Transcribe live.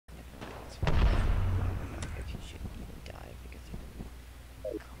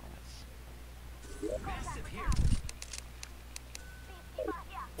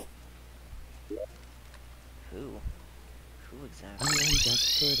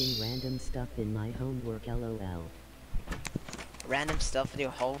putting random stuff in my homework, lol. Random stuff in your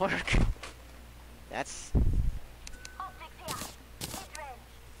homework? That's...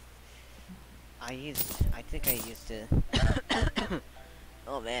 I think I used to...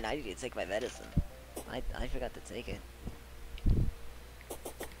 Oh man, I need to take my medicine. I forgot to take it.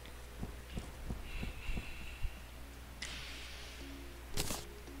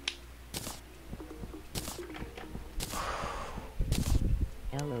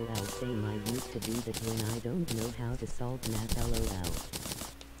 LOL, same, I used to do that when I don't know how to solve math, lol.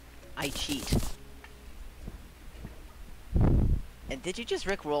 I cheat. And did you just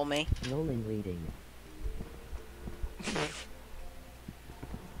rickroll me? Rolling reading.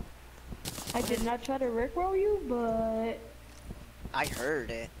 I did not try to rickroll you, but... I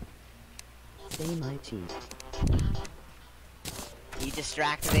heard it. Same, I cheat. You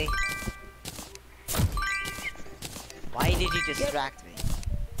distract me? Why did you distract me?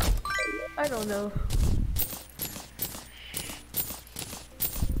 I don't know.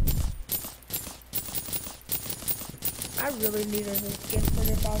 I really need a new skin for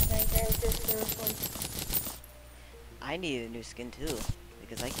this outside character, seriously. I need a new skin too,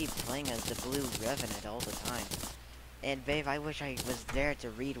 because I keep playing as the Blue Revenant all the time. And babe, I wish I was there to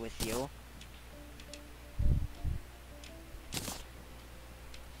read with you.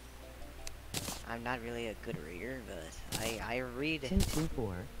 I'm not really a good reader, but I read. 2, 2,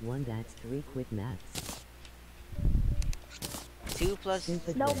 4, 1, that's 3, quick maths. 2 plus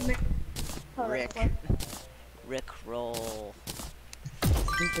Stupid No, Rick. Rick roll.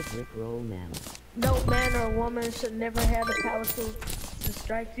 Stupid Rick roll now. no man or woman should never have the power to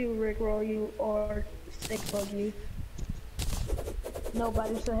distract you, rickroll you, or stick bug you.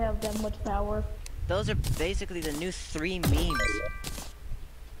 Nobody should have that much power. Those are basically the new 3 memes.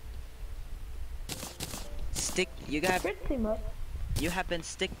 You have been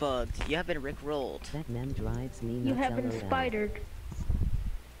stick bugged. You have been rickrolled. That meme drives me nuts. You have been LOL. spidered.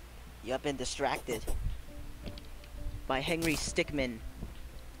 You have been distracted by Henry Stickmin.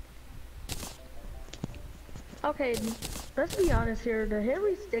 Okay, let's be honest here. The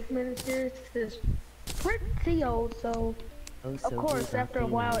Henry Stickmin series is pretty old, so Oh, of so course, good, after a Octane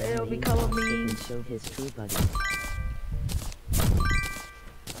while, it'll anime become a Caustic meme. and show his true buddy.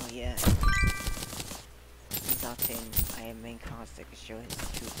 Oh yeah. He's Octane. I am main caustic to show his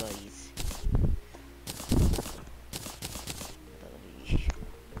true buddies.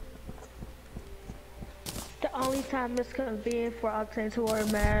 The only time it's convenient for Octane to wear a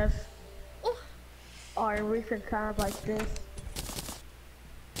mask are in recent times like this.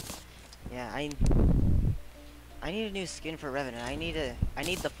 Yeah, I need a new skin for Revenant. I need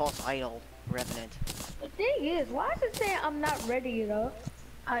the false idol Revenant. The thing is, why is it saying I'm not ready enough?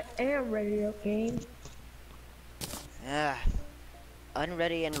 I am ready, okay? Yeah.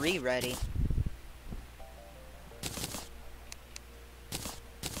 Unready and re-ready.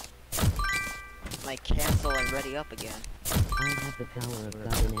 Like cancel and ready up again. I have the power of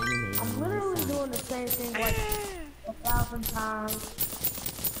God in anime I'm on my literally side. doing the same thing like 1,000 times.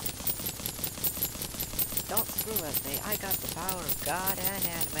 Don't screw with me. I got the power of God and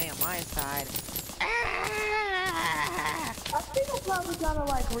anime on my side. I think I'm probably gonna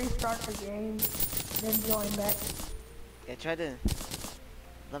like restart the game, then join back. Yeah, try to...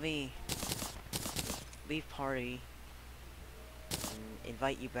 Let me... leave party. And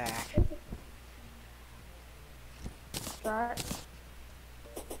invite you back. Start.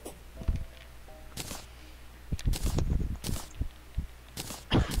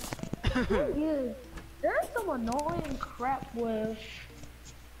 Thing is, there's some annoying crap with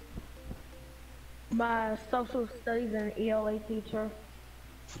my social studies and ELA teacher.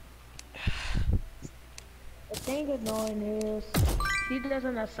 The thing annoying is, she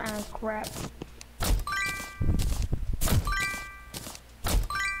doesn't assign crap.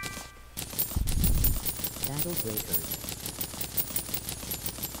 Battle Breakers.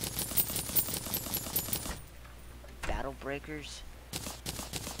 Battle Breakers?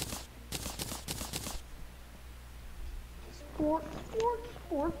 Sports, sports,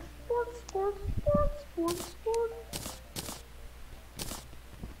 sports, sports, sports, sports, sports, sports.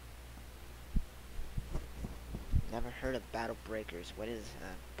 Never heard of Battle Breakers. What is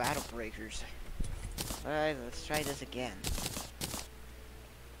Battle Breakers? Alright, let's try this again.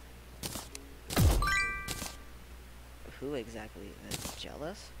 Who exactly is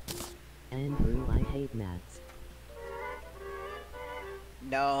jealous? Andrew, I hate maths.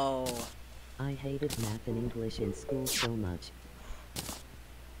 No. I hated math and English in school so much.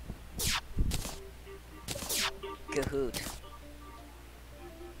 Kahoot.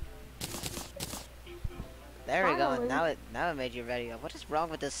 There we go. Finally. Now it made you ready. What is wrong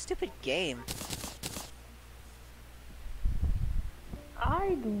with this stupid game?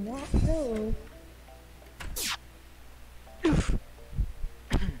 I do not know.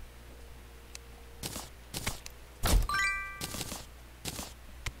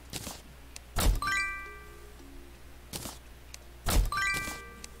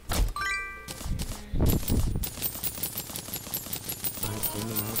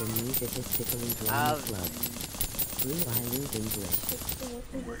 The music is tickling Glenn Club. Blue, I lose English.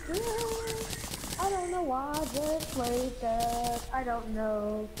 I don't know why I just played that. I don't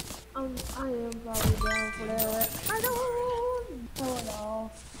know. I am probably down for that. I don't know at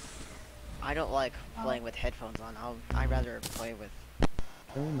all. I don't like playing with headphones on. I'd rather play with.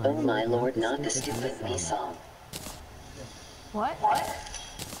 Oh my lord, not the stupid me song. What?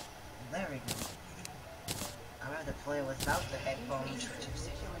 There we go. I'd rather play without the headphones.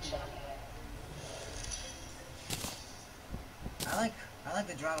 I like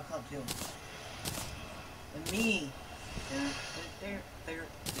the drama club too. And me. Okay,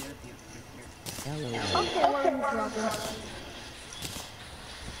 what are you dropping?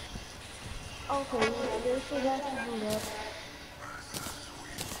 Okay, there's a lot to do that.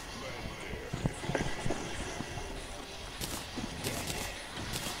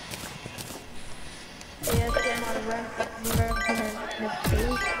 ASMR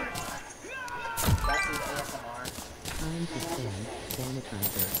Time to stand,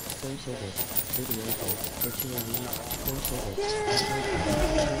 sanitizer, social distance, video call, virtual lead, social distance,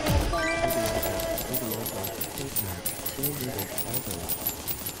 video call, face mask, cheerleaders, elbows.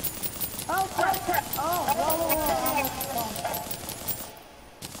 Oh crap! Oh, whoa.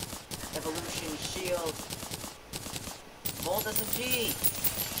 Evolution Shield. Voltus G.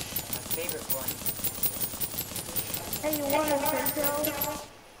 My favorite one. Hey, you want a Pinto?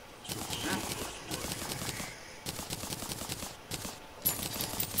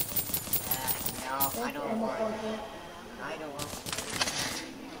 No, I don't want it. I don't want it.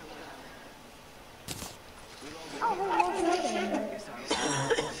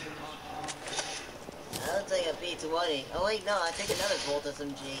 I'll take a P20. Oh wait, no, I take another Voltus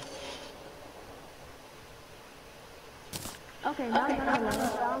MG. Okay, now I'm gonna learn.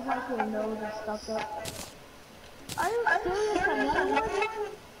 Sounds like your nose is stuck up. Are you serious? Another one?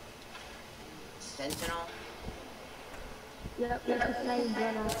 Sentinel? Yep, it's the same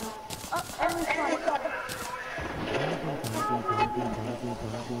gun. Oh, every shot.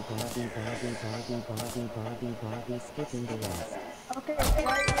 Skipping the rest. Okay,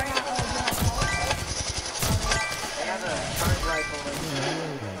 right now, They have a charge rifle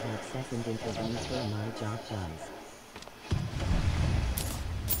That second intervenes for my job guys.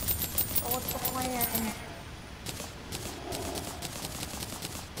 what's the plan?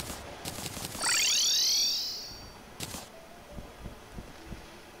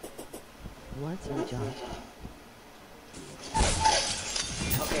 What's your job?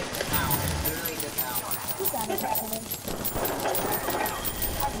 Okay, just now. Literally just now. You got it, happening.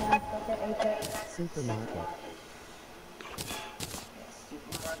 Supermarket.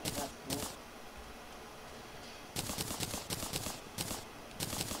 Supermarket, that's cool.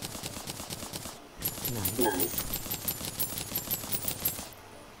 Nice.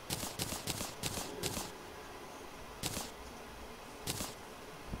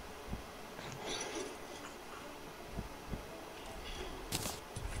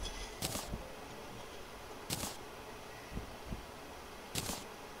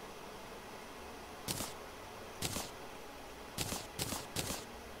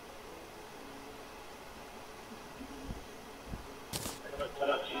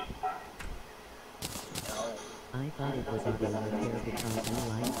 I thought it was a bill of repair because you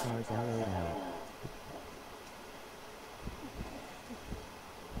like cars LOL.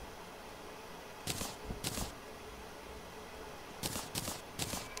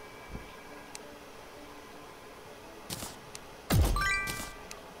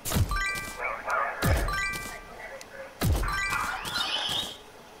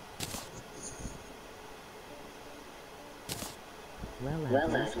 Well, at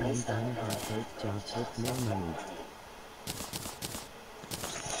least I'm done with both jobs with more money.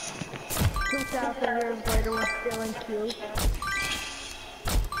 2,000 years later, we're still in queue.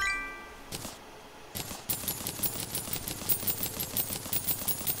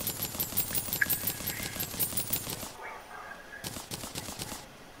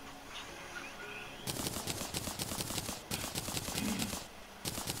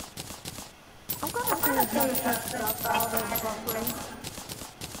 I'm gonna see if my stuff out of buffering.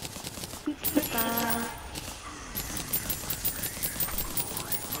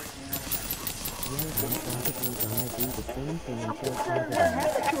 Well, I'm probably gonna do the same thing I'm until just Father gonna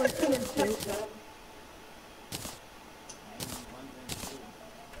dies. have to a skin suit.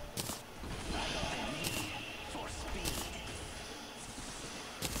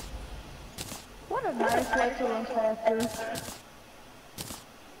 What a nice way to run faster.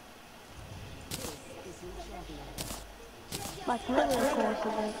 Like really a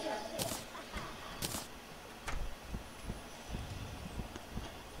coincidence.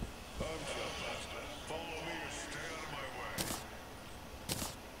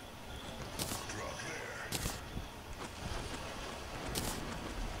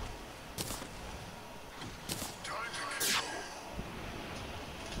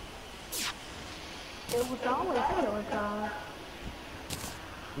 It was always killing time.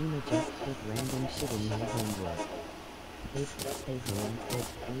 Una just put random shit in my homework. Oops, stay home,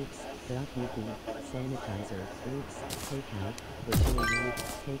 oops, .pp, sanitizer, oops, takeout, virtual youth,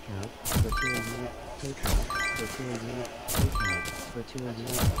 takeout, virtual youth, takeout, virtual youth, takeout, virtual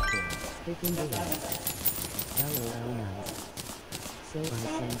youth, kill, stick in the legs. LOL nice. So I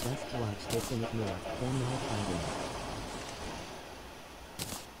can just watch this and ignore them all fighting.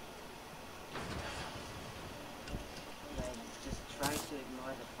 Just try to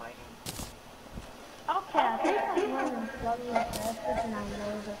ignore the fighting. Okay, I think I'm running slightly faster than I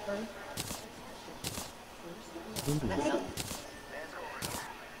was at first. Indeed.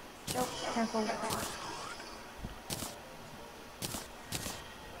 Nope, careful.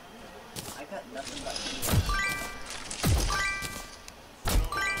 I got nothing but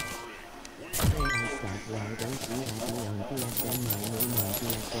Hey I stop, why don't you add me on PSN? My name on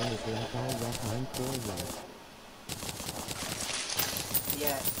PSN is Lethal Weapon for you.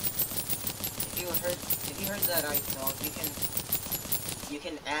 yeah. If you heard that I told, you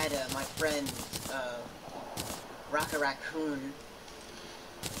can add my friend Rocket Raccoon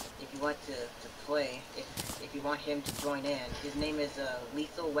if you want to play. If you want him to join in, his name is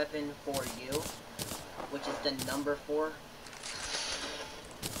Lethal Weapon for You, which is the number 4.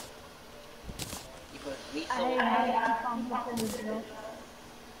 You put Lethal.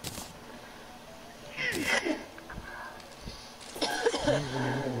 I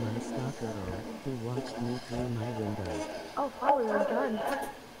remember my stalker who watched me through my window. Oh, probably we're done.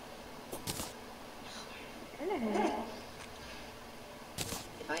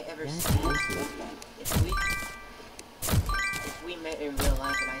 If I ever That's see, bullshit. if we met in real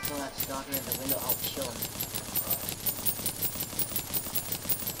life and I saw that stalker in the window, I'll kill him.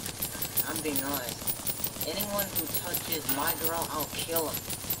 I'm being honest. Anyone who touches my girl, I'll kill him.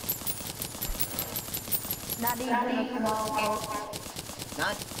 Not even a small.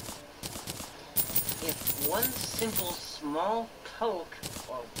 Not if one simple small poke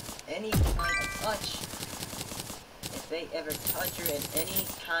or any kind of touch, if they ever touch her in any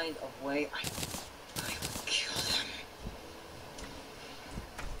kind of way, I will kill them.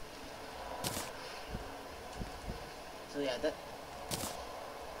 So yeah,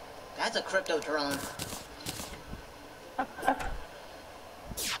 that's a crypto drone.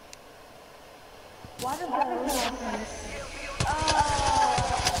 Why does that look like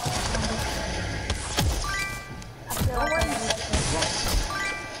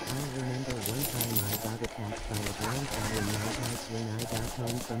I remember one time I got attacked by a grandpa in my house when I got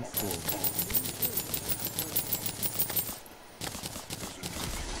home from school.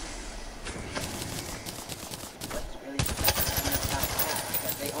 What's really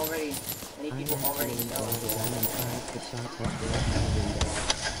because they already, many people already I know. actually got a gun and tried to shot up my window.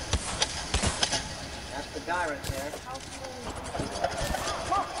 That's the guy right there.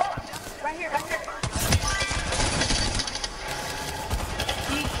 right here?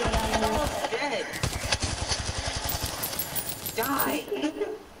 He's almost dead. Die!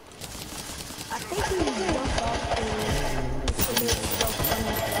 I think he jumped off I remember the the video so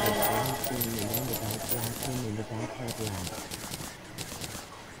funny. one scene and ended by blasting in the back headlamp.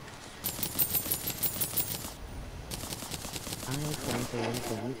 I'll send the link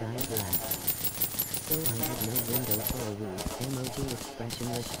so you guys laugh. So I had no window for a week, emoji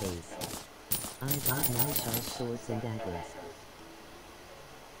expressionless face. I got nice sharp swords and daggers.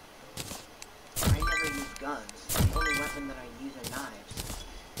 I never use guns. The only weapon that I use are knives.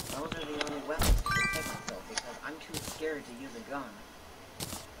 Those are the only weapons to protect myself because I'm too scared to use a gun.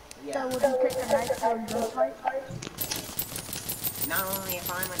 Yeah. So would you take a knife to a gunfight? Not only if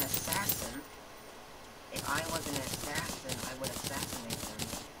I'm an assassin. If I was an assassin, I would assassinate them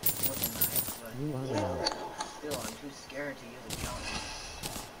with a knife, but You are well. still, I'm too scared to use a gun.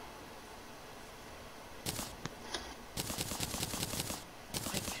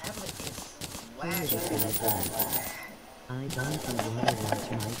 My tablet is Here is lagging. a side glance. I don't wanna watch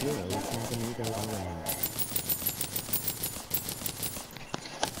My Hero Academia around.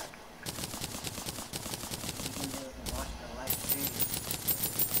 You can do is watch the live stream.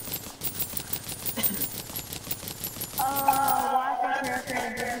 Why is my character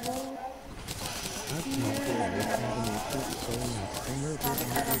invisible? Up My Hero Academy keeps showing up. Emoji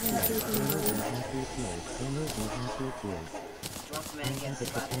happy tears, emoji happy tears, emoji happy tears. Drunk I man have gets a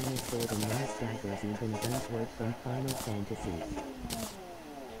slapped. katana sword and my daggers even guns work from Final Fantasy.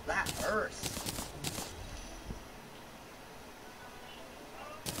 That hurts.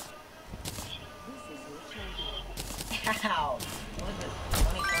 Ow! What is this?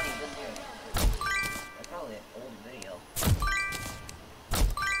 2020, this year. That's probably an old video.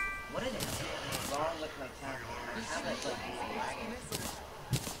 What is it wrong with my tablet? I have it like lagging.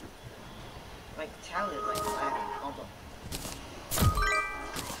 My tablet is like lagging. Hold on.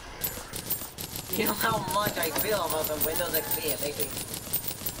 You know how much I feel about the Windows XP. It makes me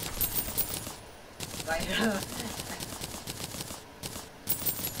like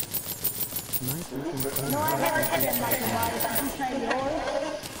My freaking phone No, I has never a said it like about it. You say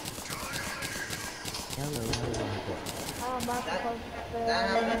yours? LOL rocket. I'm about to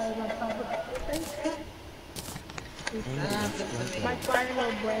post my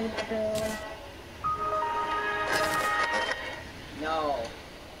final brain still. no.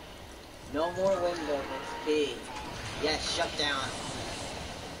 No more Windows XP. Yes, shut down.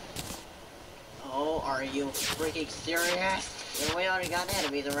 Oh, are you freaking serious? Then we already got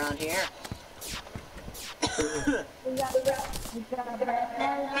enemies around here. We got a bad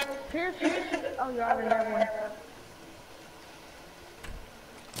guy. Here's, oh, you already have one.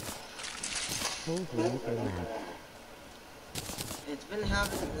 Holy crap. It's been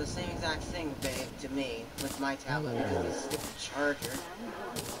happening the same exact thing, babe, to me with my tablet. This stupid charger.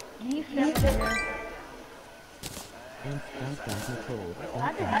 You said here. And Nicole,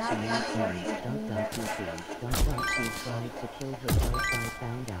 she made friends, PC, she tried to kill herself, I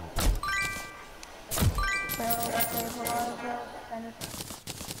found out.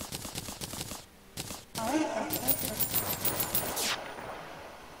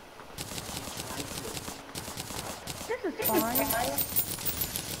 This is fine.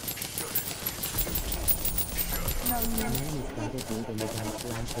 No, Man is got a dude in the dice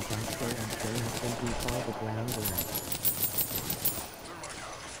like the backstory and say I think we call the ground rat.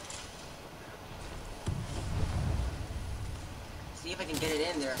 See if I can get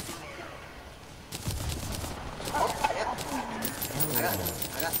it in there. Oh, yep.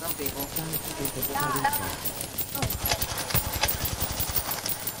 I got some people.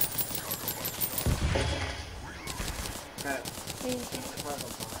 Got it.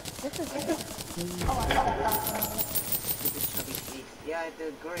 this is oh, I thought Stupid chubby cheeks. Yeah, I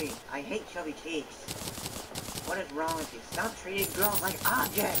agree. I hate chubby cheeks. What is wrong with you? Stop treating girls like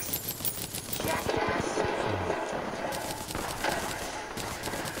objects! Jackass!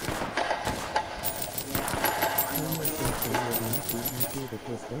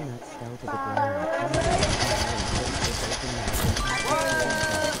 Because donuts fell to the ground.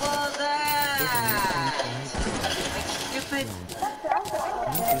 What was that? Like stupid.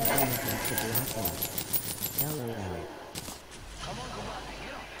 LOL.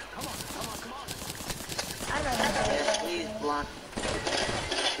 Yes, please block.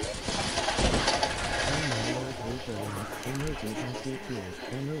 Emoji happy tears.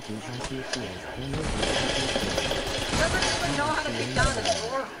 Emoji happy tears. Emoji happy tears. Doesn't even know how to kick down the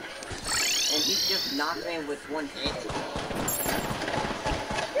door. And he's just knocking me with one hit.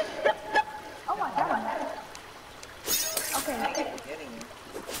 oh my god. Okay. Getting me.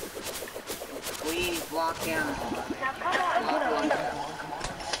 Please block him. Now come on, get him.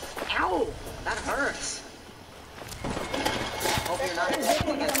 Ow! That hurts. Hope you're not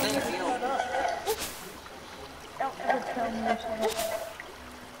taking a thing if you don't. Don't ever tell me this one.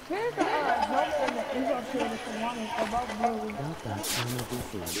 Here's a note in the info to this one for both movies.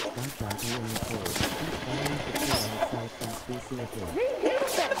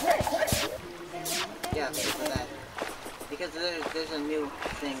 Yeah, for that. Because there's a new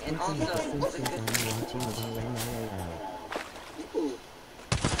thing. And also, what's a good Ooh.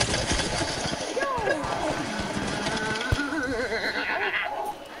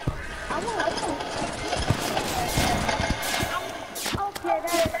 Okay,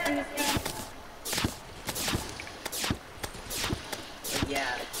 that's easy.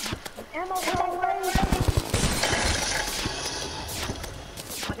 Yeah. Ammo going away.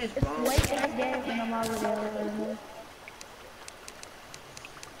 What is It's wrong? late in the game and I'm already over.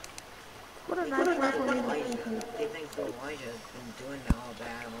 What a nice rifle you Elijah. have. They think Elijah has been doing all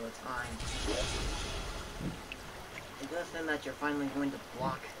bad all the time. It does seem that you're finally going to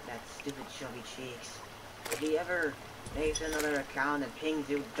block that stupid Chubby Cheeks. If he ever makes another account and pings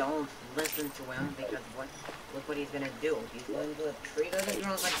you, don't listen to him, because look what he's gonna do. He's going to treat other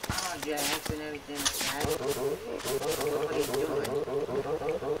girls like projects and everything like that. Look what he's doing.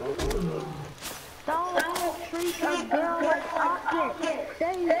 Don't treat a girl like objects.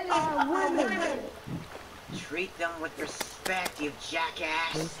 They are women. Treat them with respect, you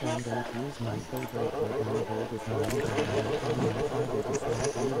jackass! Please don't use my favorite Fortnite design.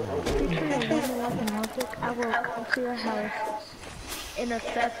 If you treat a woman like an object, I will come to your house and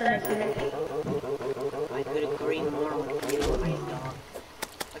assassinate you. I could agree more with you, Ice Dog.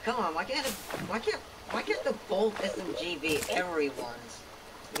 But come on, why can't the Bolt SMG be everyone's?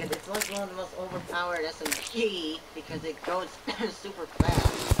 Because it's like one of the most overpowered SMG because it goes super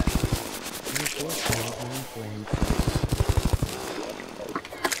fast.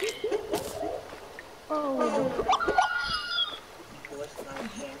 Oh, What's my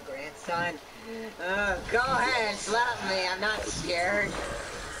grandson? Go ahead, slap me. I'm not scared.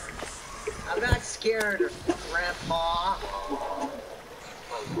 I'm not scared, Grandpa.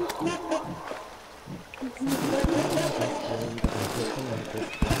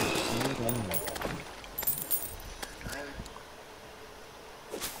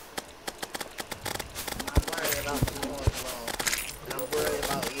 I'm worried about you as well. And I'm worried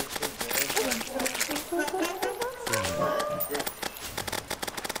about you too,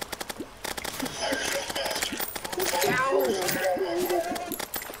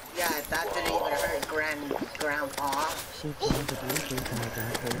 Yeah, that didn't even hurt Grandpa. She probably thinks I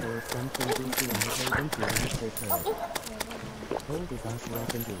got her or something BCI into her. Hold is also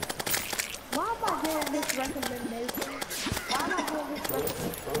weapon. why am I doing this recommendation? Why am I doing this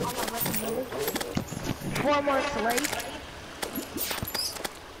recommendation on my recommendation? Former slave.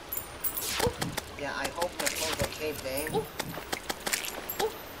 Yeah, I hope the phone's okay, babe.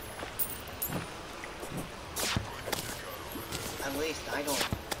 At least I don't.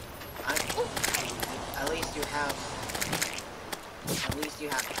 At least you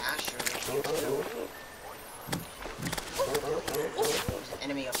have Asher with you too. There's an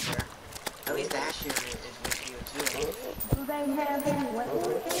enemy up there. At least Asher is with you too. Do they have any weapons?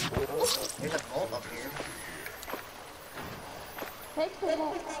 There's a vault up here. Take the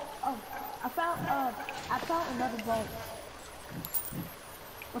vault. Oh, I found another vault.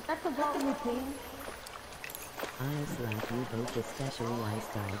 Was that the vault in the team? I slap you both, especially Ice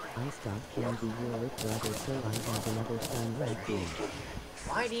Dog. Ice Dog can be your brother, so I have another son right here.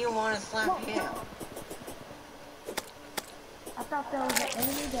 Why do you want to slap him? I thought there was an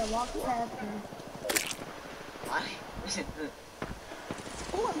enemy that walked past me. Why?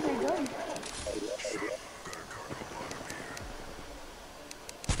 Oh, what they doing?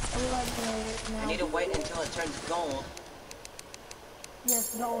 I need to wait until it turns gold.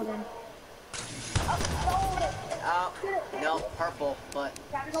 Yes, golden. Oh, no, purple, but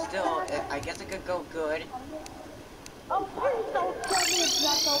still, I guess it could go good. Oh, please don't tell me it's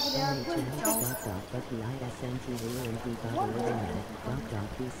not over there. Please don't. But the ISNTV and the internet.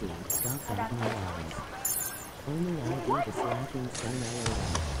 PC. My arms. Only I do the slapping son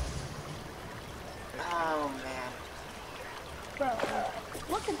Oh, man. Bro,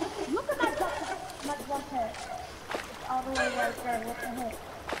 look at my jump head. It's all the way right there. What the heck?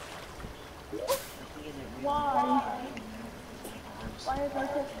 Why? Why is they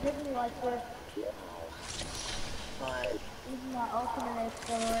just giving me like this? But Using my ultimate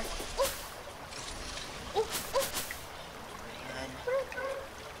explorer. man,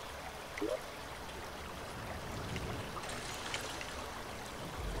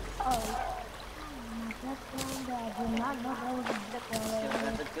 Oh. That's one that I did not know that was a zip still, line.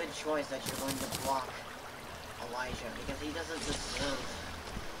 that's a good choice that you're going to block Elijah because he doesn't deserve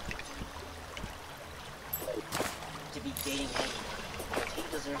to be dating anyone. He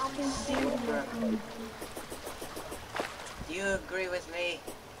deserves to be single forever. Do you agree with me,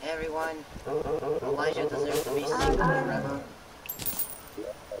 everyone? Elijah deserves to be single forever.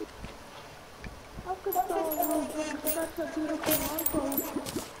 How could I go such a beautiful uncle?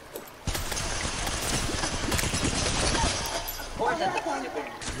 Of course that's a stupid.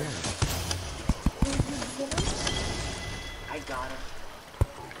 I got him.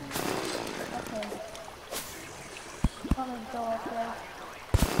 Okay. Come and go up there.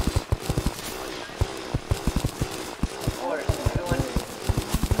 Of course, everyone.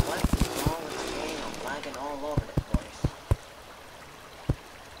 What's wrong with the game? I'm lagging all over the place.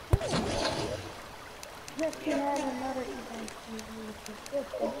 Yes, we had another event.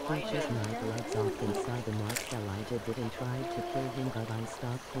 Elijah. My blood's off inside the marks. Elijah didn't try to kill him, but I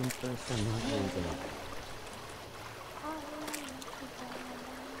stopped him for some odd reason.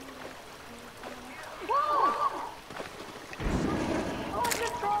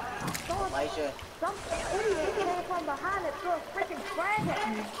 Elijah. Some idiot came from behind and threw a freaking flag at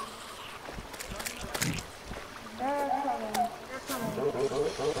me. They're coming. They're coming.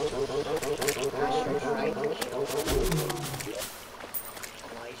 Gosh, you're trying to kill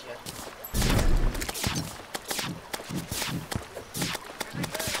Elijah.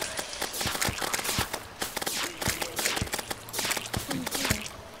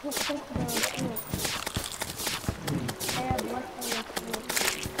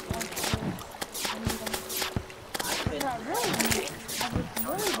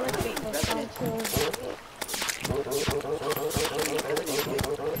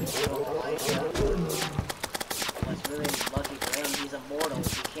 What's really lucky for him, he's immortal.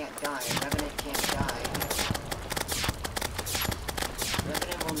 He can't die. Revenant can't die.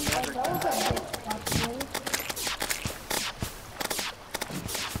 Revenant will never die.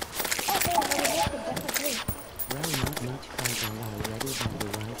 Well, not much cargo already, but the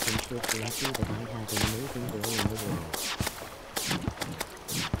wife and kids lucky that I have an amazing girl in the world.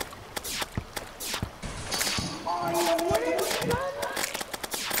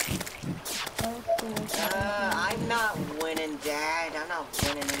 I'm not winning, Dad. I'm not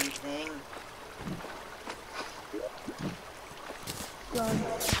winning anything.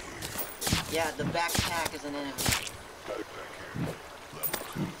 Yeah, the backpack is an enemy.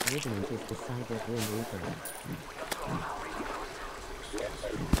 Revenant is the Cyber Grim Reaper.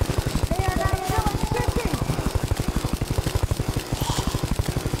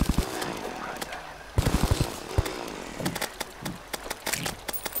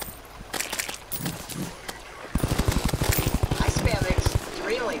 I spam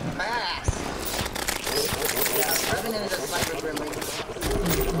extremely fast. Yeah, Revenant is a Cyber Grim Reaper.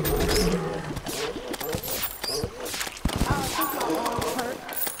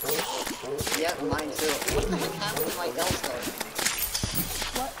 Yep, mine too. What the heck happened to my L-Star?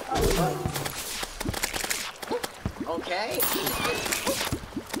 Okay.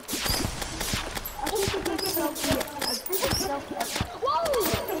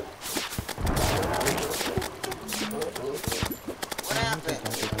 What happened?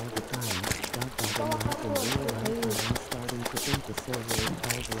 All the time, Dog in real life, and I'm starting to think the silver and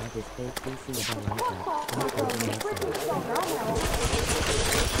called love is fake DC about like that. I'm calling myself.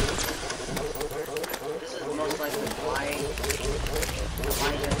 This is most likely why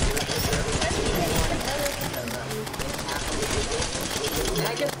and I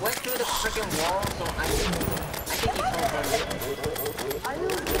just went through the freaking wall, so I think he's home. I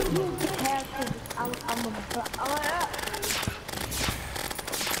don't think you have to. I'm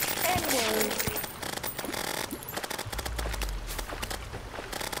anyway.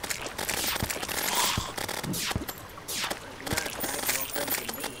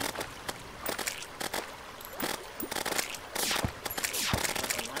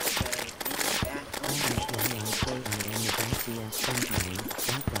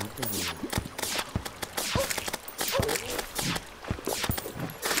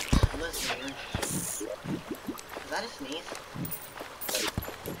 Is that a sneeze?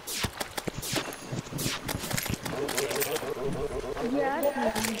 Yeah.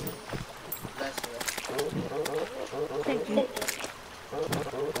 Bless you. Thank you. That will be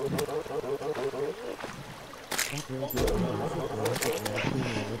a massive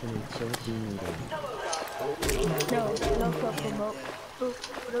short meeting. No club remote.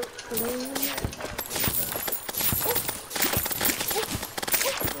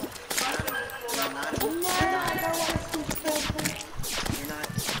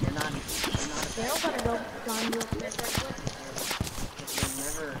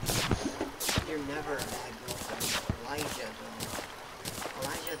 You're never a bad girlfriend. Elijah, though.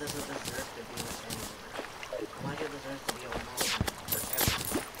 Elijah doesn't deserve to be with anyone. Elijah deserves to be alone forever.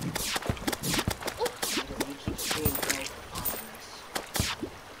 He keeps being very honest.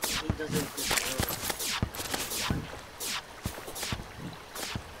 He doesn't deserve anyone.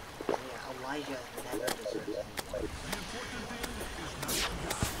 Yeah, Elijah never deserves anyone.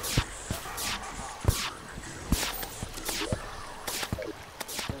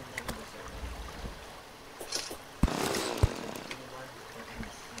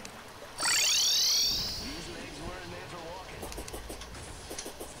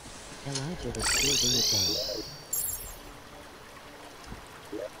 Elijah was still doing it though.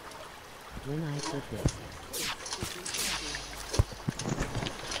 When I said this.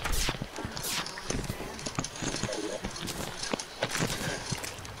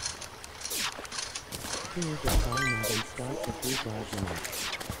 He is a call mode and starts a huge argument.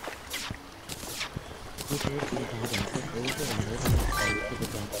 He did be bad and took over and living his fight to the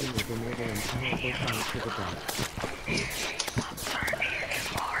death. He was another and powerful fight to the death.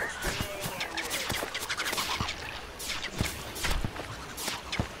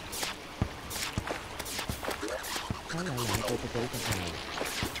 go to hell.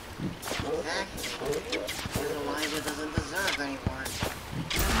 Exactly. Because Elijah doesn't deserve anyone.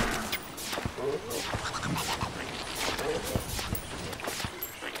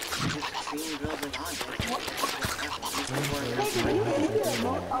 Just treating girls like objects. Baby, you can do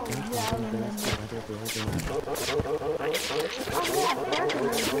it. Oh, yeah, I remember.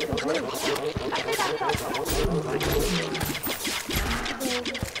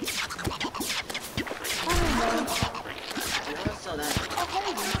 Also that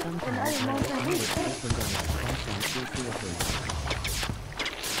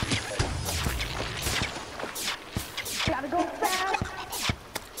Gotta go fast.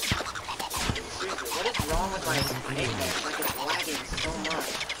 seriously, what is wrong with my Apex? Like it's lagging so much.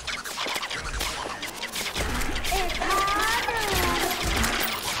 It's harder.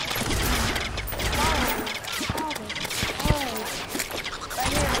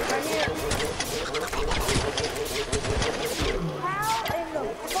 Right here, right here. How in the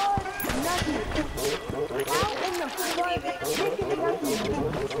fuck, nothing? How in the fuck, chicken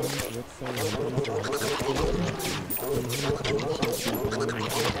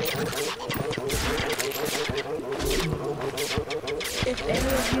If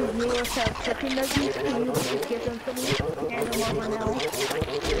any of you viewers have chicken nuggets, can you please give them to me? Hand them over now.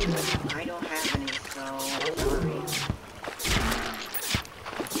 I don't have any, so sorry.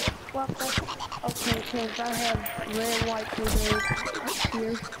 What the? Okay, because I have red, white, blue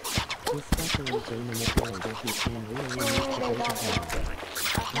here. Especially Jamie McLeod, he can really use to go to hell.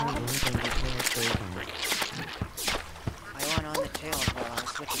 I want them to tell so bad. I went on the tail while I was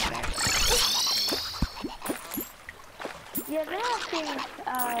switching back. Yeah, there are things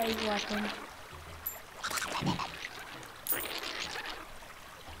I reckon.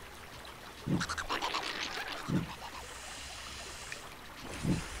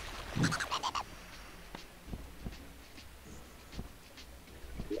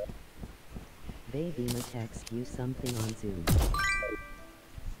 Baby ma text you something on Zoom.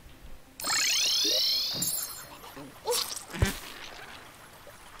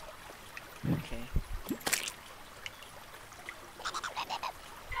 Okay.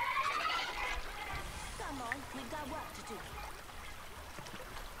 Come on, we've got work to do.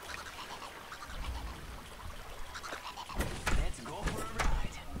 Let's go for a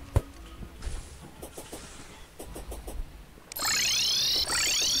ride.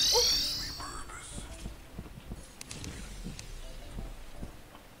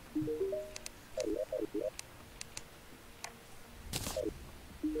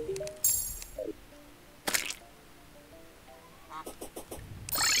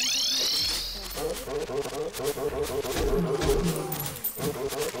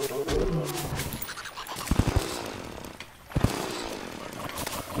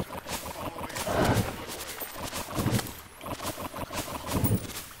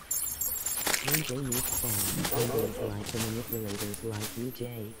 When they meet spawn, Mondays like the manipulators like you,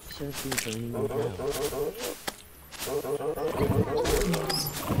 Jay, should be burning in hell.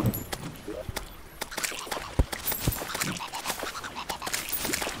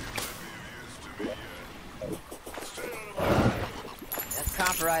 That's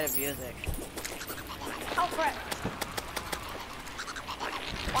copyrighted music. Oh crap!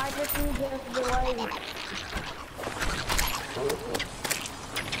 Why did you just delay?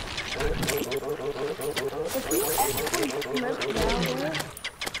 If you actually smoke down there,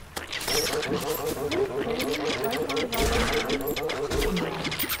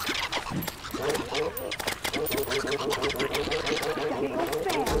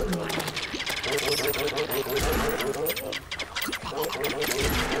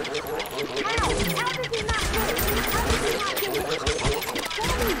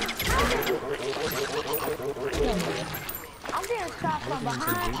 I'm getting shot from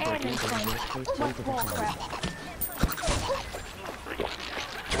behind and in front. What's bull crap?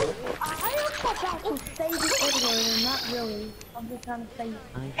 I am about to say the N-word and not really. I'm just trying to say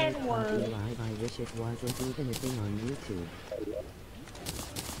I hate N-word. Poppy Live, I wish it wasn't even a thing on YouTube.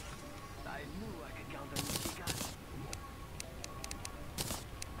 I knew I could count on you, Chica.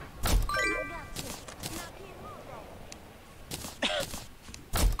 I got you. Now keep moving.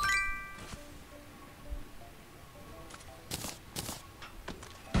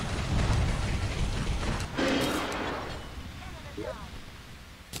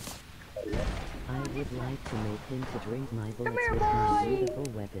 I would like to make him to drink my bullets here, with my boy. beautiful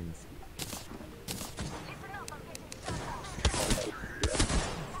weapons. Listen up, I'm getting shot at.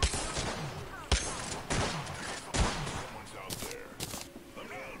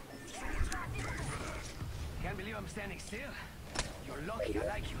 Can't believe I'm standing still. You're lucky, I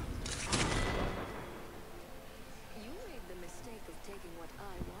like you. You made the mistake of taking what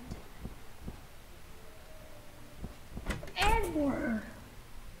I wanted. And more.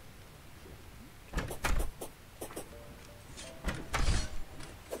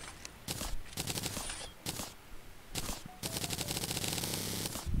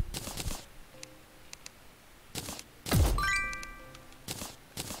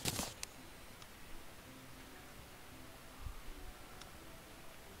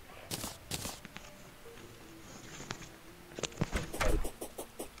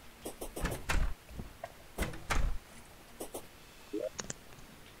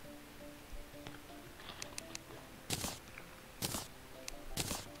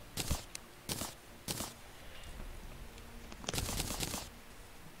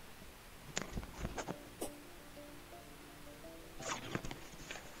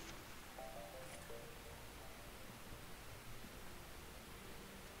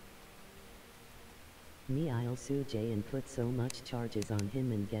 Me, I'll sue Jay and put so much charges on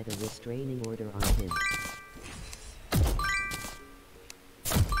him and get a restraining order on him.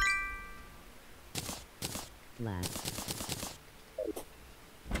 Flat.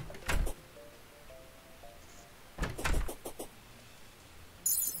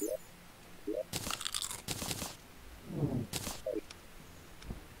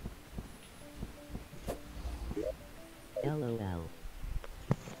 LOL.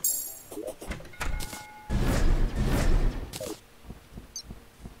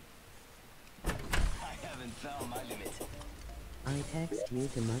 Found my limit. I text you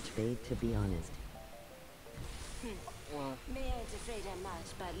too much, babe, to be honest. Well, Me ain't afraid of much,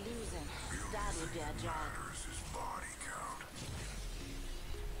 but losing, that would be a drag.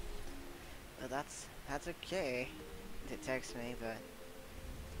 but that's okay to text me, but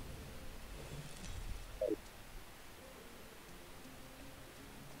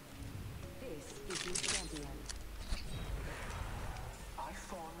This is your champion. I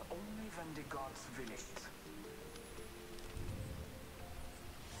fawn only when the gods will it.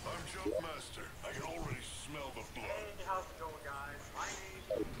 I'm Jumpmaster. I can already smell the blood. Hey, how's it going, guys? My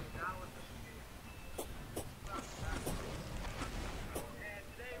name is Dallas. And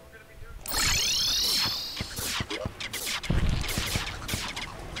today we're going to be doing...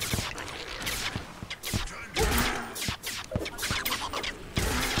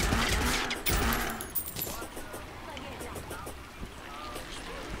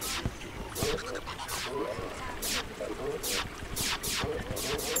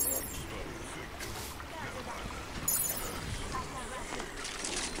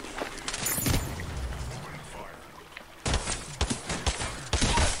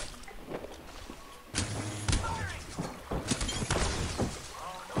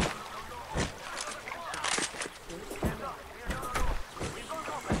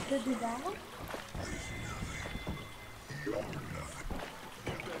 Did you that?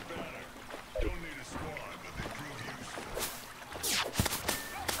 Don't need a squad, but they prove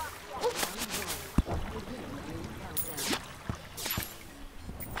useful.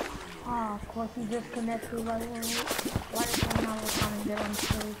 Ah, of course you disconnected right when I was trying to get on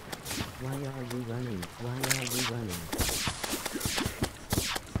stage. Why are you running? Why are you running?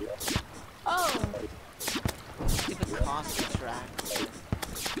 Oh! stupid cost track.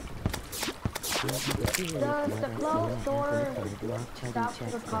 Does the closed door stop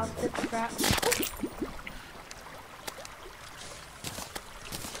the caustic trap?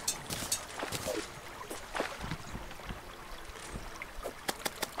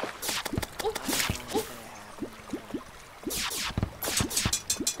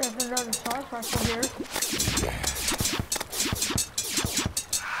 There's another star parcel here.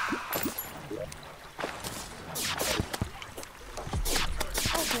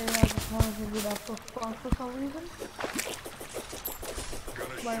 Okay, I just wanted to do that for some reason.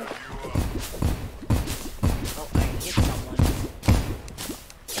 Gonna Like, shut you up. Oh, I hit someone.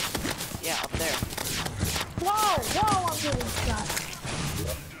 Yeah, up there. whoa, I'm getting shot.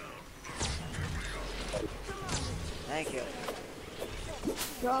 Thank you.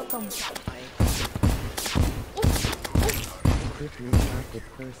 You're welcome. If you are this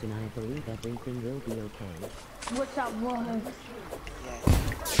person, I believe everything will be okay. What's up, woman? Yeah.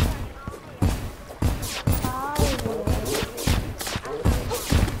 I will.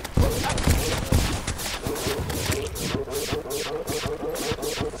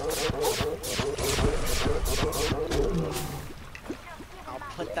 I'll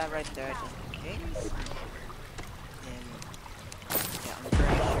put that right there just in case. And yeah, I'm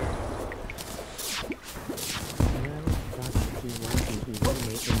pretty sure. Well, but if he wants me, he will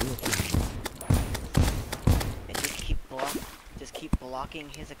make a new account. And just keep blocking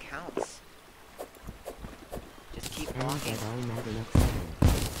his accounts. Just keep And blocking. get all mad and upset.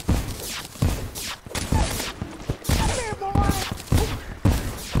 Come here, boy. I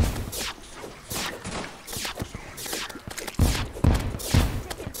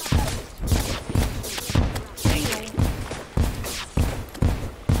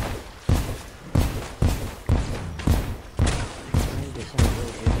wish I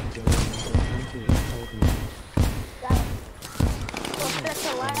would have Jay and Country and told me. Was that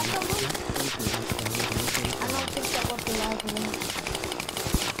the last of them? Country I don't think that was the last of them.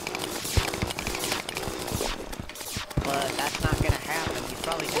 But that's not gonna happen. He's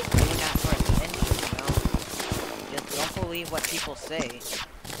probably just doing that for attention, you know? Just don't believe what people say.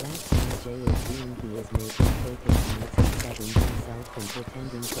 Last time Jay is doing he is making fake accounts and setting himself and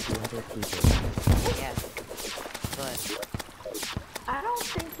pretending to be other people. Yes. But I don't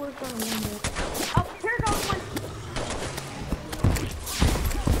think we're gonna win this. Oh, here goes one.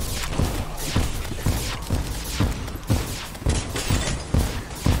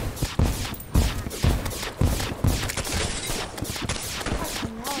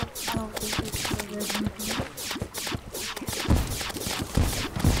 I don't think it's gonna win.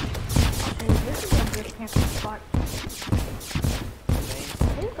 Okay, this is a good camping spot.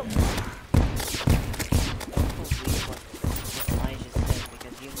 Think of it. don't believe what Elijah said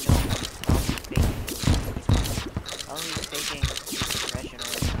because you know he's probably faking. He's professional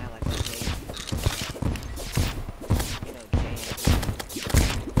style like what Jay. You know, Jay He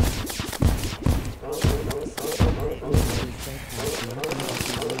said has nothing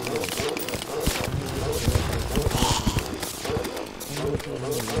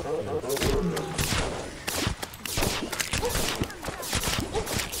but the real world.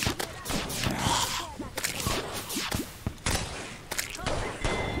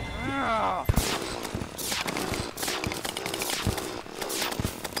 Oh.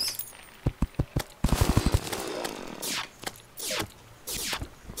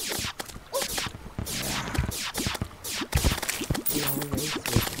 He always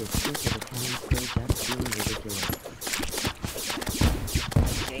switched his stupid accounts for just being ridiculous.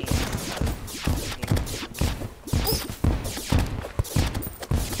 Jay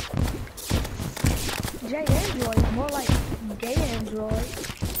Jay Android, more like gay Android. I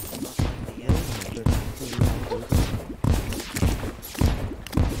forgot to read all those.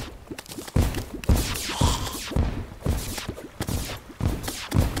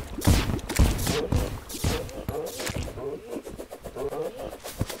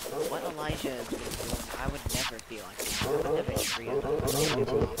 What Elijah is doing, I would never be like that. I would never treat him.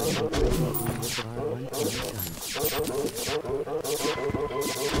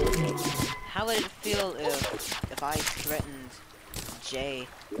 How would it feel if I threatened Jay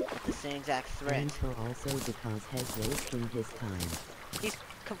with the same exact threat? And for also because has wasting his time. He's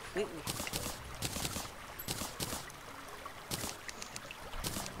completely...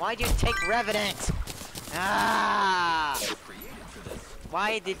 Why'd you take Revenant? Ah!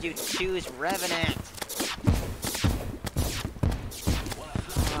 Why did you choose Revenant?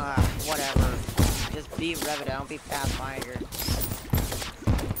 Ah, whatever. Just be Revenant, don't be Pathfinder.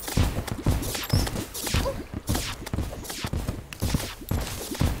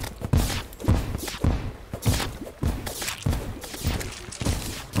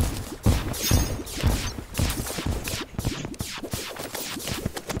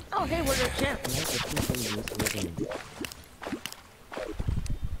 Oh, hey, we're the champ. Let the people use within.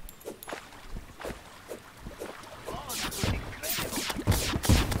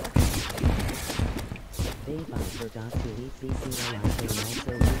 Babe, I forgot to eat BC and also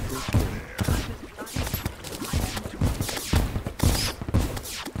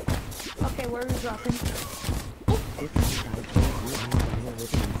Okay, where are we dropping? If I told you I'm gonna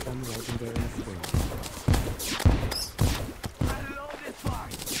live in some legendary school.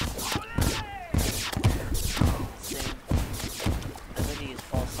 Same. Ability is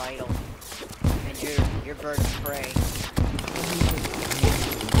falsital. And you're bird of prey.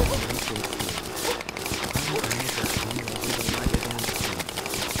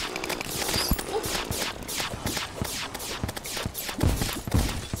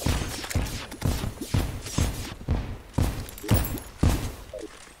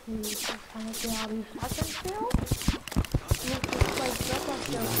 Kind of see how these fucking feel. Looks just like just like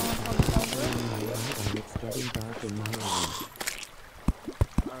they're on over. It's getting dark in my room.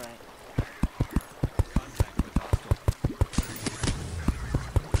 Alright.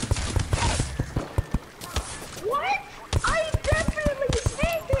 What? I definitely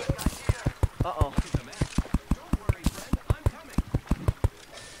hate it! Uh-oh.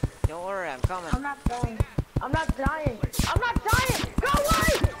 Don't worry, I'm coming. I'm not dying. I'm not dying. I'm not dying! Go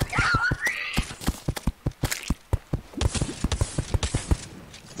away!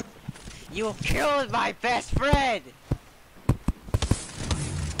 You killed my best friend!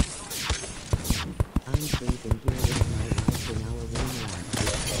 I'm freezing here with my life in our room lab.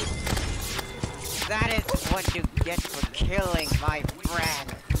 That is what you get for killing my friend.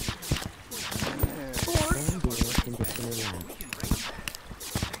 And the air conditioner lab.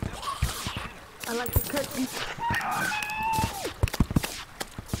 I like to cut these.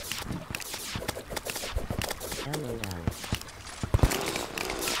 LOL.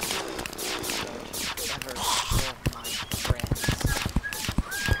 Never kill my friends.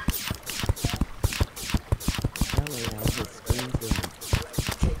 LOL, his screen's blank.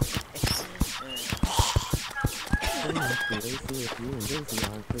 Turn off the AC if you and Izzy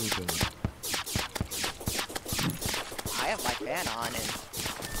are freezing. I have my fan on and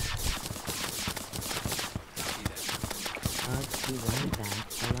Be right back.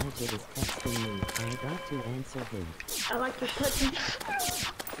 Elijah is texting me. I got to answer him. I like to cut these.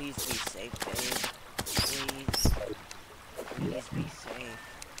 please be safe, babe. Please. Please be safe.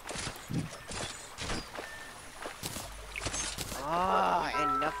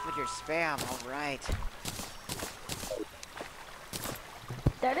 Ah, enough with your spam, alright.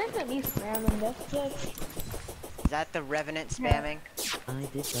 That isn't me spamming, that's just... Is that the Revenant spamming? I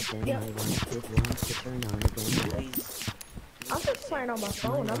did, but then Yep. my wife did want to turn on again. Please. I'm just playing on my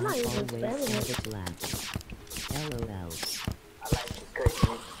phone, I'm not even Always spamming it. savage laugh. LOL.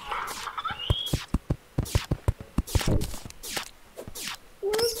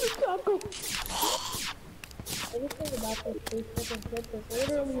 Where's the taco? Everything about this 3-second clip is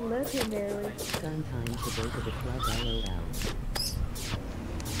literally legendary. Fun time to go to the club. LOL.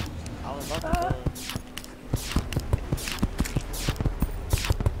 I would love to go.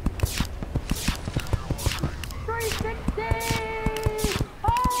 360!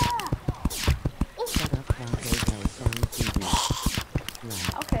 Ah! Shut up, Taco Bell sound TV.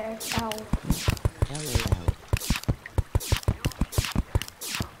 Laugh. Okay, ow. LOL.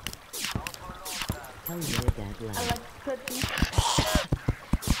 Tell your dad I laugh. like cookies.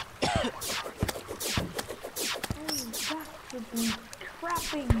 I'm got to be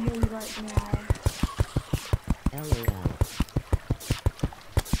trapping me right now. LOL.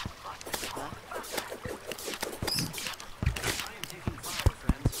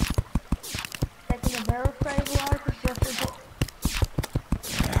 Taking a barrel frame large is just a bit.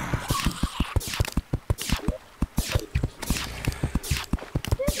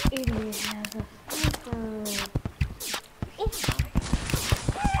 This idiot has a sniper.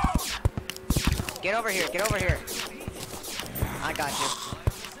 Get over here, get over here. I got you.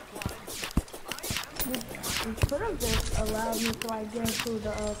 You could have just allowed me to like get into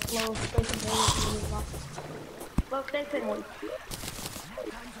the flow of space and everything. Well, thanks anyway.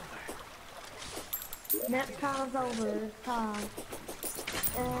 Nap time's over, it's time.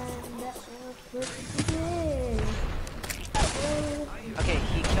 And that was good today. Okay,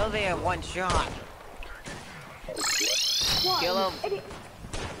 he killed me in one shot. What? Kill him. Idiot.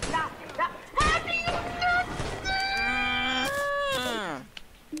 Nah. How do you not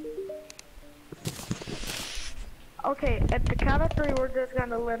Okay, at the count of 3, we're just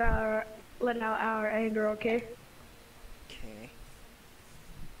gonna let out our anger, okay? Okay.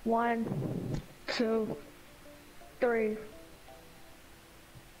 1, 2, 3.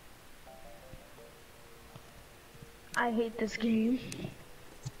 I hate this game.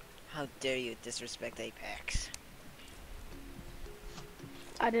 How dare you disrespect Apex?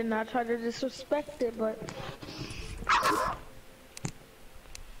 I did not try to disrespect it, but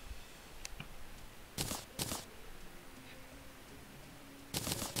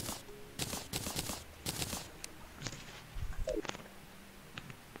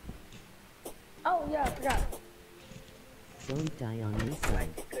oh yeah, I forgot. Don't die on me, son.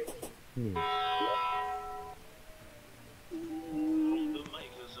 New. The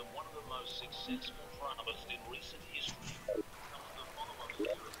makers of one of the most successful dramas in recent history comes the following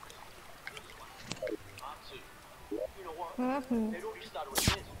lyrics. Part 2. You know what? They'd already started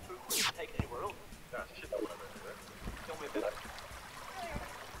repairs on 2 weeks taken anywhere else. Nah, shit, don't wanna do that. Tell me about it.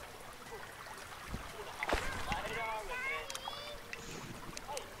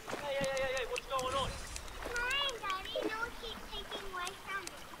 Hey, what's going on? Mine, Daddy, no one keeps taking away from me.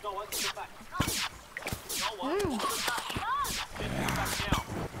 No one, get back. No one, get back. Get back now.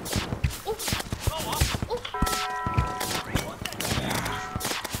 No one.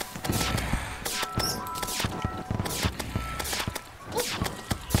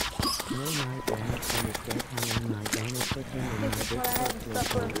 No, my grandson is dead. How am I gonna put him in my big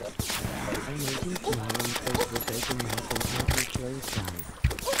book? Emergency smiling face with open mouth and tightly closed eyes.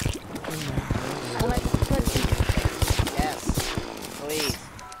 I like cookies. Yes. Please.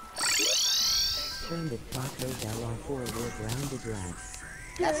 Taco Bell on 4 we're grounded lads.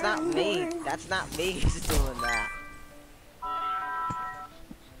 That's not me. That's not me who's doing that.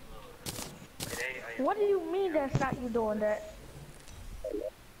 What do you mean that's not you doing that?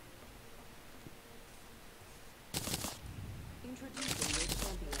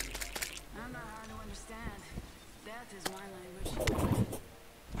 I'm not hard to understand. Death is my language.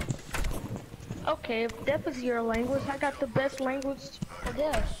 Okay, if death is your language, I got the best language for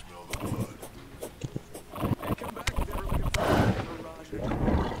death.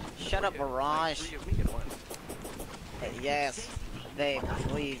 Shut up, Mirage. Yes, they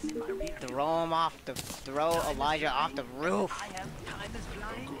please throw him off the Elijah off the roof. Time is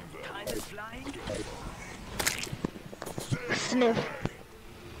flying. Time is flying. Sniff.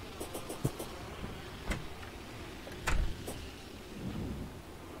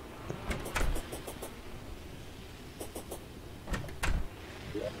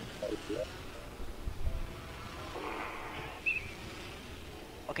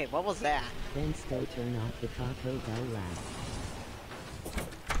 Okay, what was that? Then still turn off the Taco Bell lads.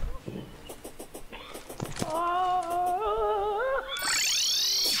 Oh.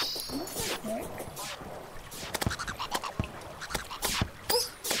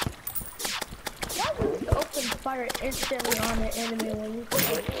 Why would you open fire instantly on the enemy when you can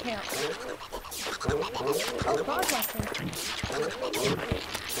just camp?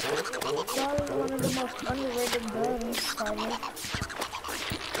 Oh, God, that is one of the most underrated guns, probably.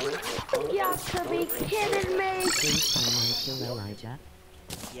 You got to be kidding me! Please finally kill Elijah.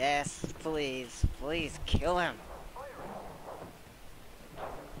 Yes, please, please kill him.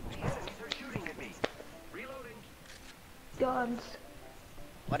 Guns.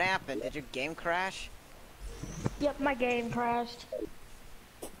 What happened? Did your game crash? Yep, my game crashed.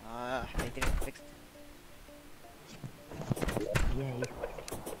 They didn't fix. Yay.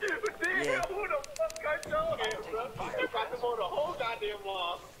 Yeah. Who the fuck got your head, bro? You got them on the whole goddamn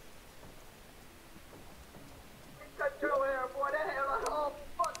log. Cut your hair, boy. That hair like all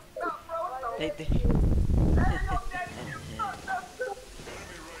fucked up, bro. They That ain't no daddy, you fucked up, too.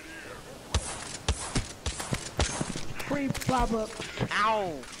 Free Bubba.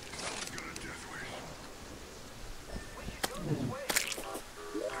 Ow!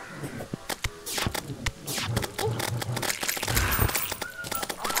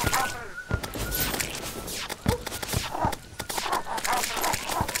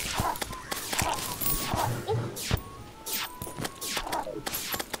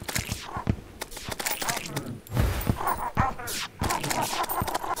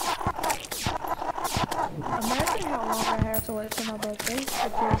 Imagine how long I have to wait for my birthday. It is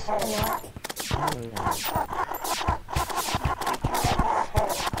a lot.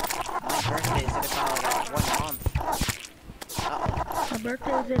 My birthday's in about 1 month. My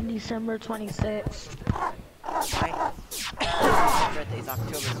birthday is in December 26th. My birthday's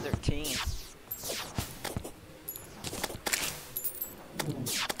October 13th.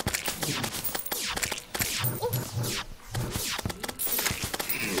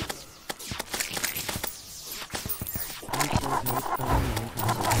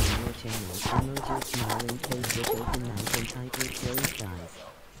 Emoji smiling face with open mouth and tightly closed eyes.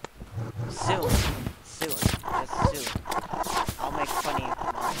 Soon. Soon. Just soon. I'll make funny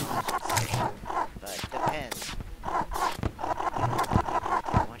montages. But it depends.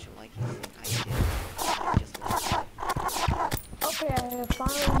 Watch it like you think I did. Just like that. Okay, I have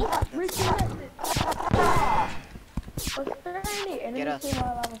finally reconnected. Was there any enemies here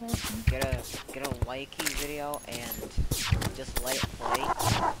while I was answering? Get a likey video and just let it play.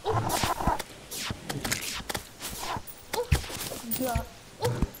 Yeah.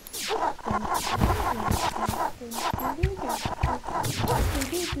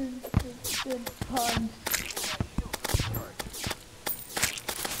 Good puns.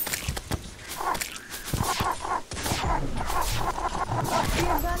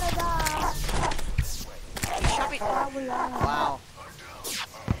 You're gonna die. Shut me. Probably are. Wow.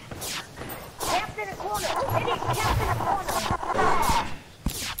 Camped in a corner. Idiot, camped in a corner.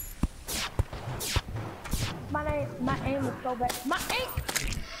 My aim is so bad. My aim.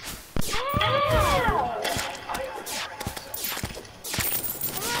 Ow!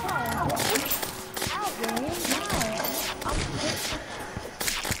 Ow, Green. No.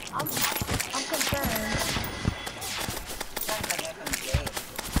 I'm concerned.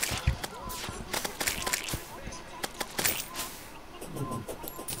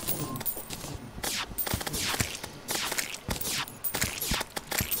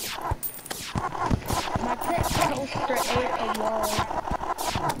 My pet toaster ate a wall.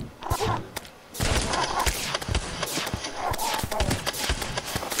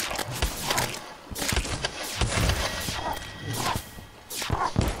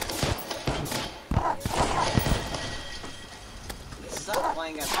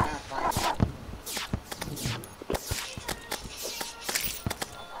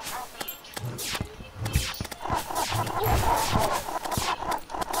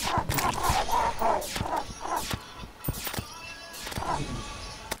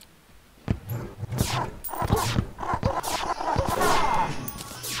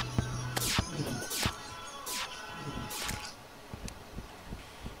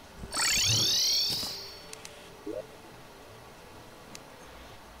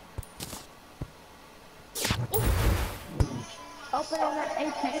 opening an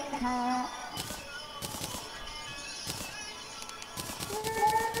Apex pack.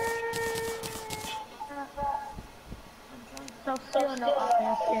 So still no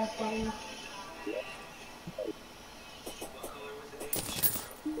offense there, please.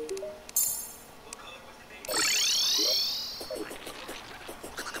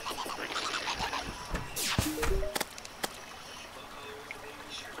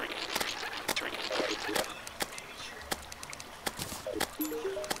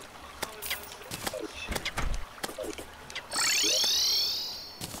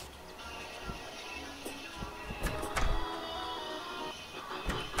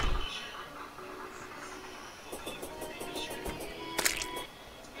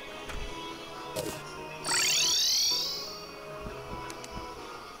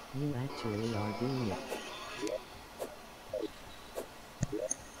 You actually are doing it.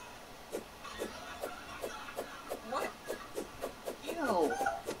 What? Ew.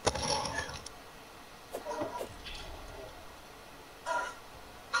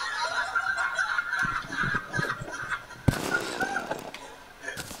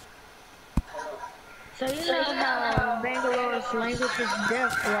 So you know how Bangalore's language is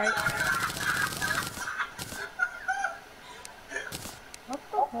deaf, right? What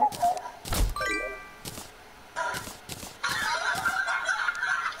the heck?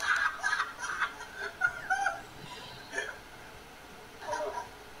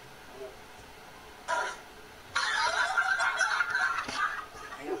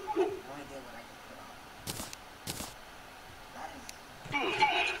 I have no idea what I can put on. That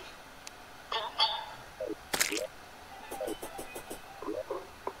is...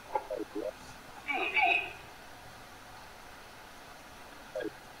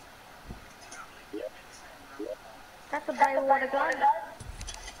 That's a bite of water gun. I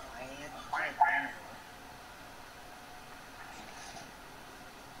had tried that.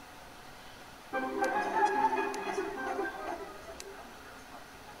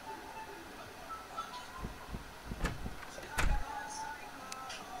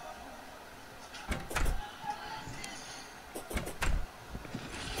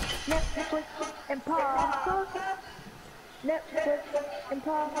 Netflix and pause. Netflix and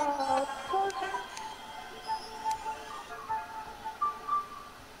pause.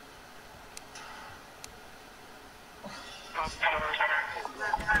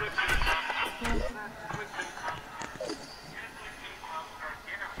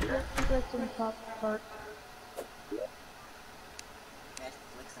 Netflix and Pop-Tarts.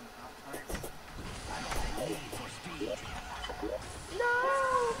 Netflix and Pop-Tarts. No!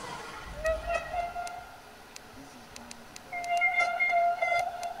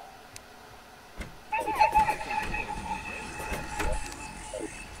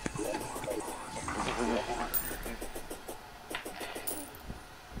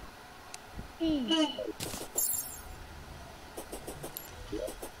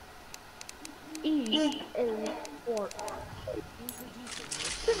 E is sport.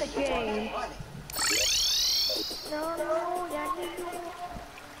 To the game. No, Daddy.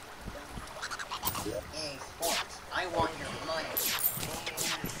 Hey, sports, I want your money.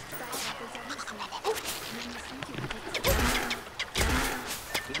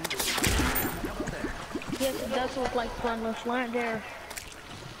 Yes, it does look like fun. Let's land there.